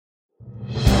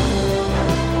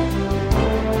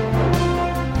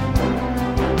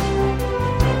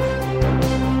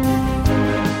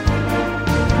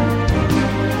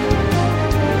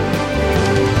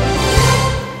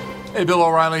Hey, Bill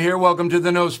O'Reilly here. Welcome to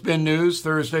the No Spin News,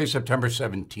 Thursday, September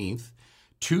 17th,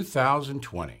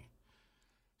 2020.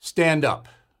 Stand up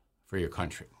for your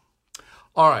country.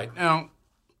 All right, now,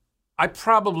 I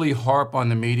probably harp on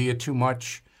the media too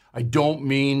much. I don't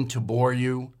mean to bore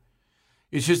you.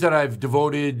 It's just that I've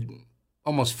devoted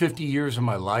almost 50 years of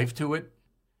my life to it.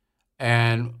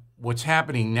 And what's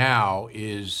happening now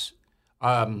is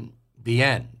the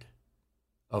end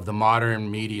of the modern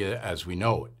media as we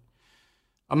know it.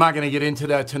 I'm not going to get into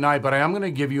that tonight, but I am going to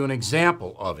give you an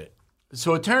example of it.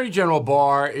 So Attorney General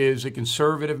Barr is a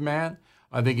conservative man.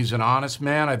 I think he's an honest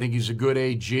man. I think he's a good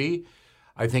AG.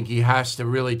 I think he has to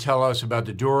really tell us about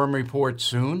the Durham report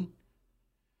soon.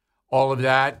 All of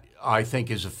that, I think,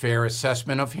 is a fair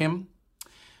assessment of him.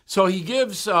 So he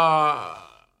gives a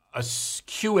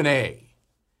Q&A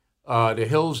to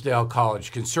Hillsdale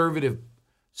College, conservative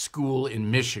school in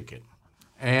Michigan.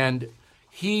 And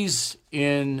he's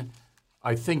in,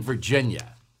 I think,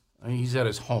 Virginia. He's at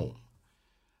his home.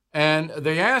 And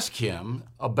they ask him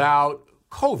about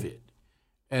COVID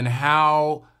and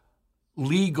how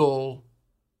legal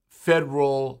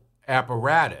federal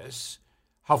apparatus,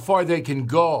 how far they can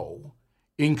go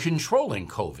in controlling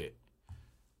COVID.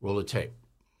 Roll the tape.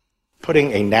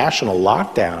 Putting a national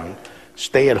lockdown,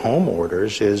 stay-at-home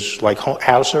orders is like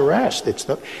house arrest. It's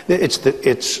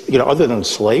other than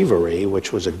slavery,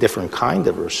 which was a different kind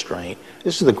of restraint,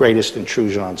 this is the greatest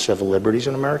intrusion on civil liberties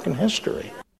in American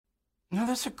history. Now,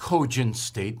 that's a cogent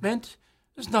statement.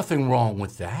 There's nothing wrong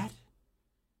with that.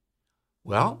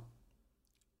 Well,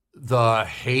 the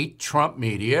hate Trump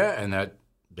media, and that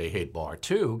they hate Barr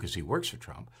too because he works for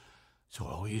Trump,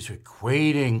 so he's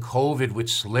equating COVID with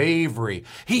slavery.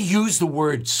 He used the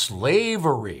word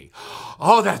slavery.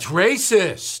 Oh, that's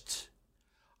racist.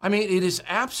 I mean, it is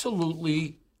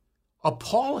absolutely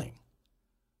appalling.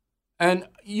 And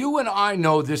you and I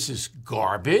know this is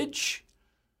garbage,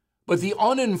 but the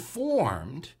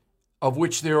uninformed, of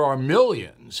which there are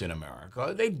millions in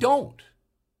America, they don't.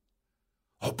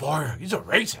 Oh, boy, he's a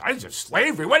racist. He's a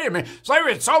slavery. What do you mean?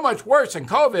 Slavery is so much worse than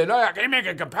COVID. Can you make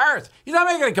a comparison? He's not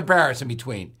making a comparison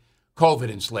between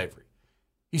COVID and slavery.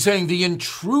 He's saying the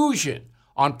intrusion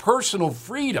on personal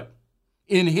freedom,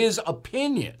 in his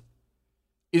opinion,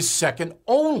 is second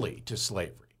only to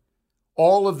slavery.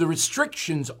 All of the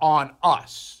restrictions on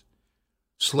us,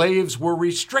 slaves were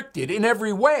restricted in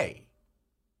every way.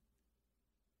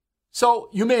 So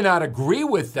you may not agree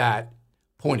with that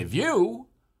point of view.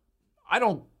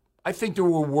 I think there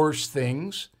were worse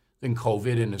things than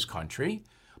COVID in this country,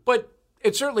 but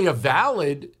it's certainly a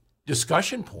valid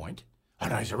discussion point.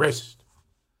 And he's a racist.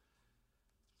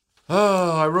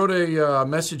 Oh, I wrote a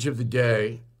message of the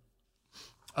day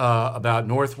about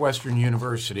Northwestern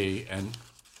University, and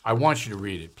I want you to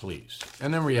read it, please,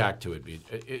 and then react to it.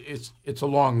 It's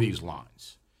along these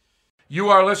lines. You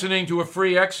are listening to a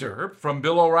free excerpt from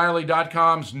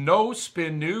BillO'Reilly.com's No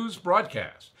Spin News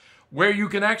broadcast, where you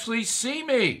can actually see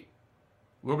me.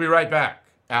 We'll be right back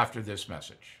after this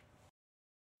message.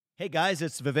 Hey guys,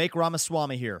 it's Vivek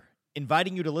Ramaswamy here,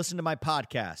 inviting you to listen to my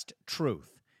podcast,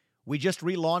 Truth. We just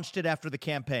relaunched it after the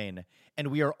campaign, and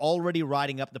we are already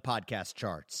riding up the podcast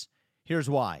charts. Here's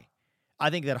why. I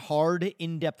think that hard,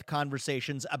 in-depth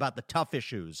conversations about the tough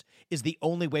issues is the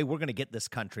only way we're going to get this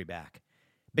country back.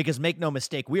 Because make no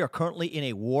mistake, we are currently in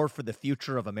a war for the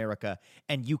future of America,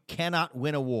 and you cannot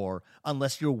win a war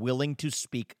unless you're willing to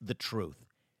speak the truth.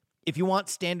 If you want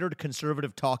standard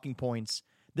conservative talking points,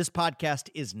 this podcast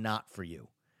is not for you.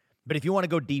 But if you want to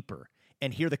go deeper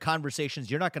and hear the conversations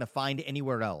you're not going to find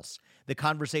anywhere else, the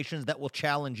conversations that will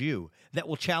challenge you, that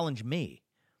will challenge me,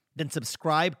 then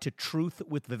subscribe to Truth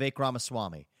with Vivek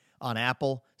Ramaswamy on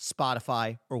Apple,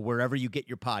 Spotify, or wherever you get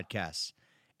your podcasts.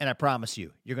 And I promise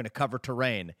you, you're going to cover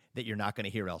terrain that you're not going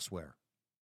to hear elsewhere.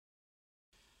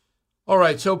 All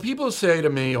right, so people say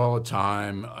to me all the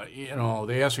time,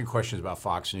 they ask me questions about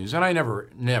Fox News, and I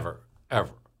never,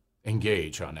 ever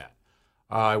engage on that.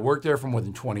 I worked there for more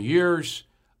than 20 years.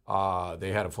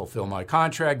 They had to fulfill my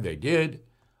contract. They did.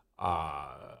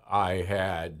 I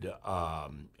had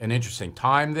an interesting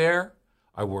time there.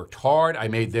 I worked hard. I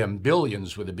made them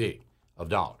billions with a B of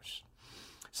dollars.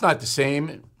 It's not the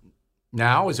same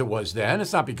now as it was then.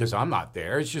 It's not because I'm not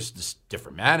there. It's just this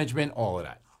different management, all of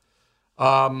that.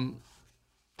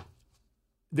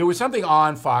 There was something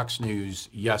on Fox News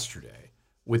yesterday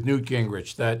with Newt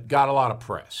Gingrich that got a lot of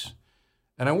press.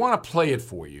 And I want to play it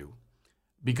for you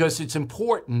because it's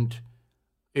important.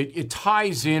 It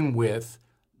ties in with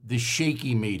the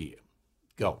shaky media.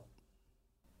 Go.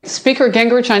 Speaker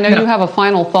Gingrich, I know you have a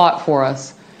final thought for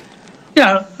us.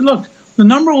 Yeah, look, the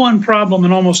number one problem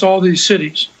in almost all these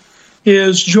cities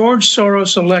is George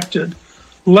Soros elected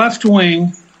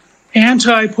left-wing,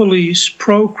 anti-police,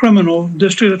 pro-criminal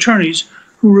district attorneys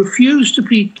who refuse to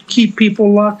keep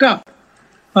people locked up.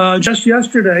 Just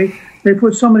yesterday, they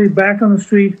put somebody back on the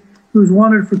street who's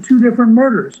wanted for 2 different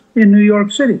murders in New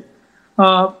York City.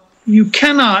 You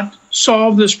cannot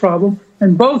solve this problem,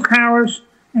 and both Harris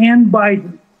and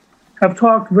Biden have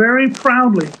talked very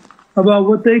proudly about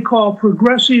what they call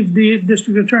progressive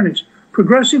district attorneys.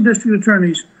 Progressive district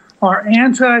attorneys are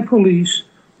anti-police,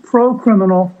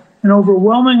 pro-criminal, and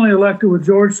overwhelmingly elected with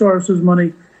George Soros'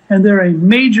 money, and they're a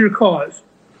major cause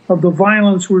of the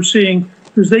violence we're seeing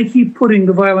because they keep putting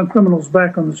the violent criminals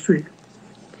back on the street.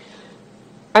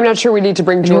 I'm not sure we need to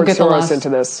bring George Soros into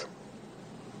this.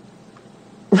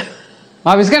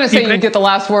 I was going to say you get the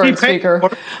last word, Speaker.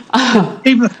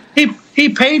 He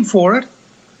paid for it.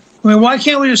 I mean, why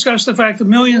can't we discuss the fact that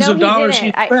millions of dollars he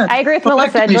spent? I agree with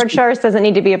Melissa. George Soros doesn't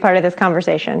need to be a part of this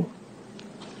conversation.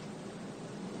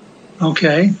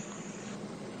 Okay.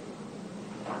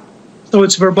 So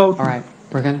it's verboten. All right,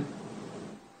 we're going to.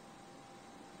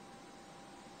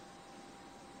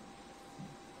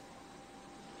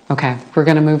 Okay, we're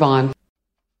going to move on.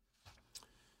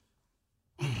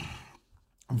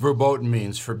 Verboten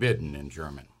means forbidden in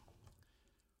German.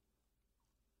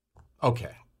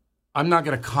 Okay. I'm not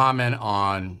going to comment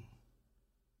on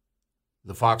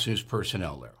the Fox News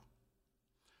personnel there.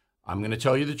 I'm going to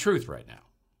tell you the truth right now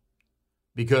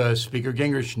because Speaker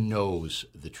Gingrich knows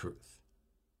the truth.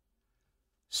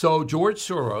 So George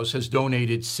Soros has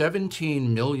donated $17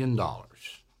 million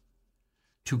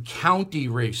to county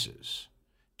races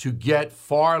to get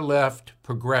far-left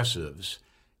progressives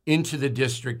into the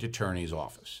district attorney's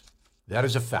office. That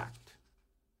is a fact.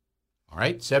 All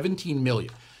right? $17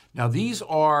 million. Now, these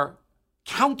are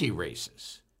county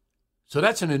races. So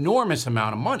that's an enormous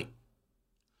amount of money.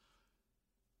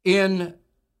 In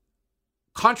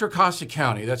Contra Costa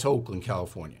County, that's Oakland,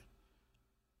 California,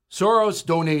 Soros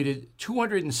donated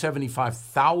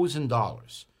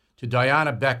 $275,000 to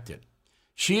Diana Becton.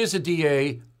 She is a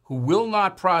DA who will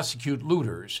not prosecute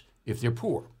looters if they're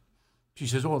poor. She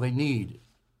says, oh,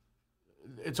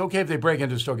 it's okay if they break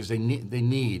into the store because they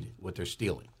need what they're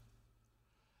stealing.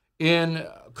 In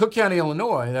Cook County,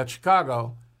 Illinois, that's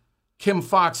Chicago, Kim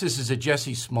Fox, this is a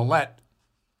Jussie Smollett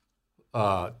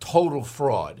total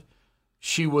fraud.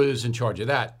 She was in charge of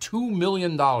that. $2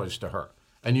 million to her.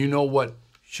 And you know what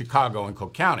Chicago and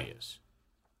Cook County is.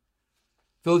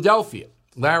 Philadelphia,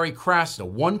 Larry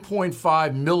Krasner,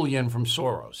 $1.5 million from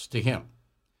Soros to him.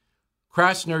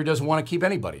 Krasner doesn't want to keep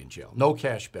anybody in jail. No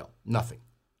cash bail, nothing.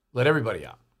 Let everybody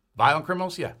out. Violent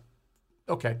criminals? Yeah.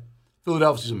 Okay.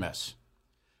 Philadelphia's a mess.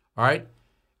 All right?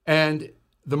 And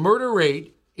the murder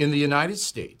rate in the United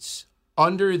States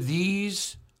under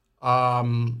these,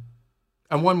 and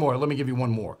one more, let me give you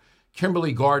one more.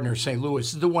 Kimberly Gardner, St.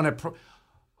 Louis, is the one that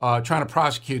trying to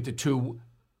prosecute the 2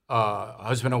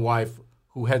 husband and wife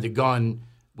who had the gun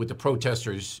with the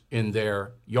protesters in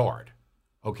their yard.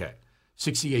 Okay.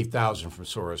 $68,000 from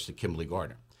Soros to Kimberly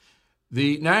Gardner.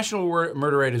 The national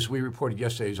murder rate, as we reported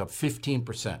yesterday, is up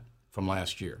 15% from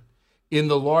last year. In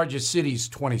the largest cities,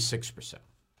 26%.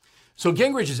 So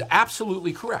Gingrich is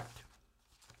absolutely correct.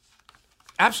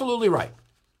 Absolutely right.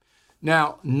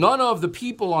 Now, none of the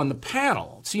people on the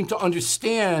panel seem to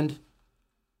understand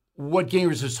what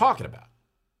Gingrich is talking about.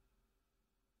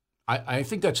 I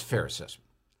think that's a fair assessment.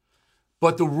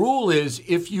 But the rule is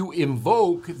if you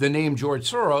invoke the name George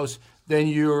Soros, then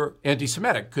you're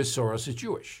anti-Semitic because Soros is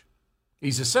Jewish.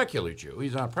 He's a secular Jew.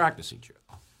 He's not a practicing Jew.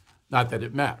 Not that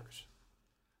it matters.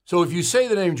 So if you say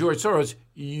the name George Soros,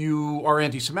 you are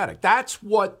anti-Semitic. That's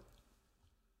what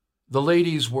the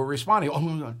ladies were responding.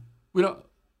 Oh,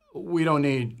 we don't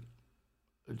need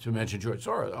to mention George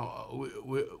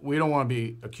Soros. We don't want to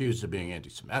be accused of being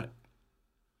anti-Semitic.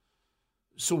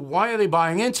 So why are they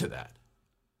buying into that?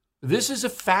 This is a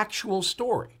factual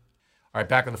story. All right,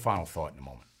 back on the final thought in a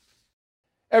moment.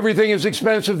 Everything is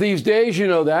expensive these days, you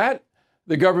know that.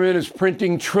 The government is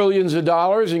printing trillions of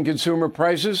dollars and consumer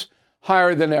prices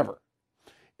higher than ever.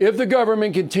 If the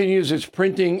government continues its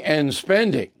printing and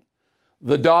spending,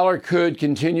 the dollar could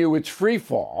continue its free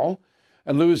fall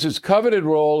and lose its coveted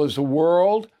role as the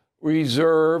world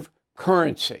reserve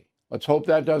currency. Let's hope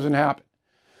that doesn't happen.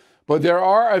 But there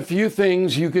are a few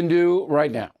things you can do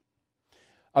right now.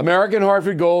 American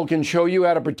Hartford Gold can show you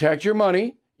how to protect your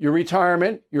money, your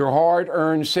retirement, your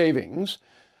hard-earned savings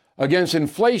against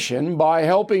inflation by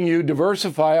helping you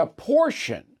diversify a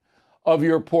portion of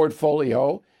your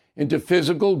portfolio into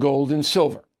physical gold and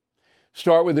silver.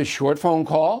 Start with a short phone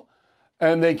call,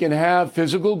 and they can have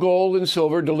physical gold and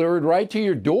silver delivered right to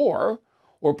your door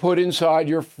or put inside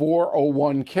your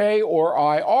 401k or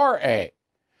IRA.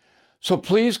 So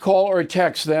please call or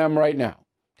text them right now.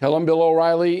 Tell them Bill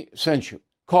O'Reilly sent you.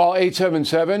 Call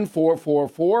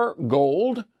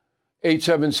 877-444-GOLD,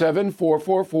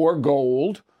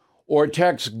 877-444-GOLD, or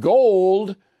text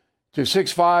GOLD to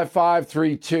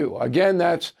 65532. Again,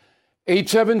 that's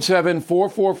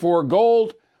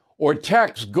 877-444-GOLD, or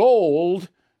text GOLD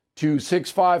to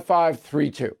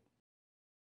 65532.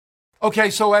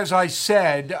 Okay, so as I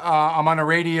said, I'm on the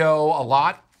radio a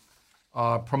lot,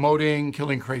 promoting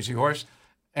Killing Crazy Horse.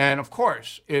 And, of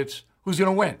course, it's who's going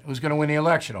to win? Who's going to win the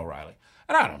election, O'Reilly?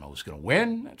 And I don't know who's going to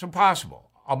win. It's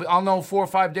impossible. I'll know 4 or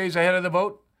 5 days ahead of the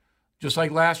vote, just like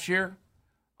last year.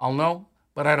 I'll know,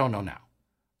 but I don't know now.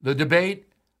 The debate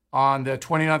on the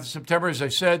 29th of September, as I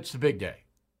said, it's the big day.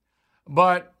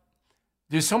 But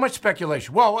there's so much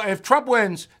speculation. Well, if Trump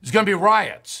wins, there's going to be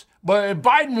riots. But if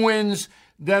Biden wins,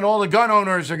 then all the gun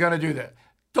owners are going to do that.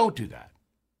 Don't do that.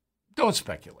 Don't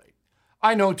speculate.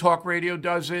 I know talk radio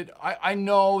does it. I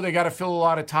know they got to fill a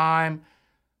lot of time.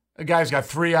 The guy's got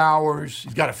 3 hours.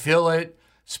 He's got to fill it.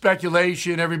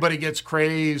 Speculation, everybody gets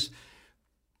crazed.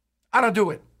 I don't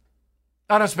do it.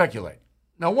 I don't speculate.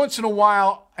 Now, once in a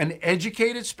while, an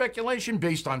educated speculation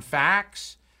based on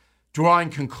facts, drawing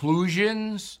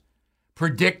conclusions,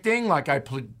 predicting, like I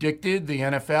predicted the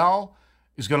NFL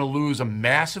is going to lose a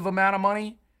massive amount of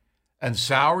money and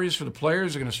salaries for the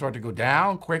players are going to start to go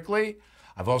down quickly.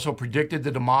 I've also predicted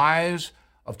the demise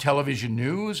of television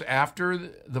news after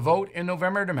the vote in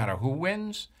November, no matter who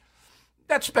wins.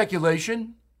 That's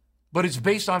speculation, but it's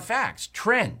based on facts,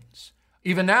 trends.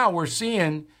 Even now, we're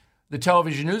seeing the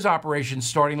television news operations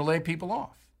starting to lay people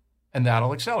off, and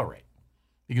that'll accelerate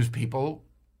because people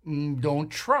don't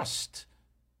trust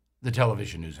the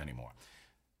television news anymore.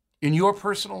 In your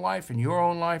personal life, in your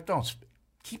own life,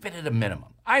 keep it at a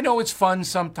minimum. I know it's fun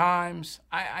sometimes.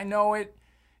 I know it.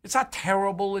 It's not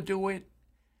terrible to do it.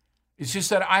 It's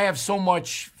just that I have so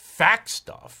much fact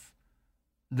stuff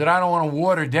that I don't want to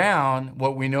water down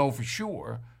what we know for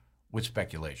sure with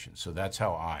speculation. So that's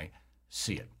how I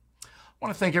see it. I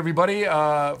want to thank everybody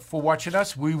for watching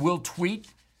us. We will tweet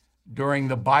during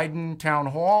the Biden town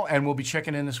hall, and we'll be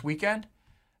checking in this weekend.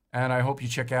 And I hope you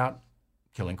check out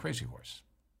Killing Crazy Horse.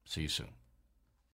 See you soon.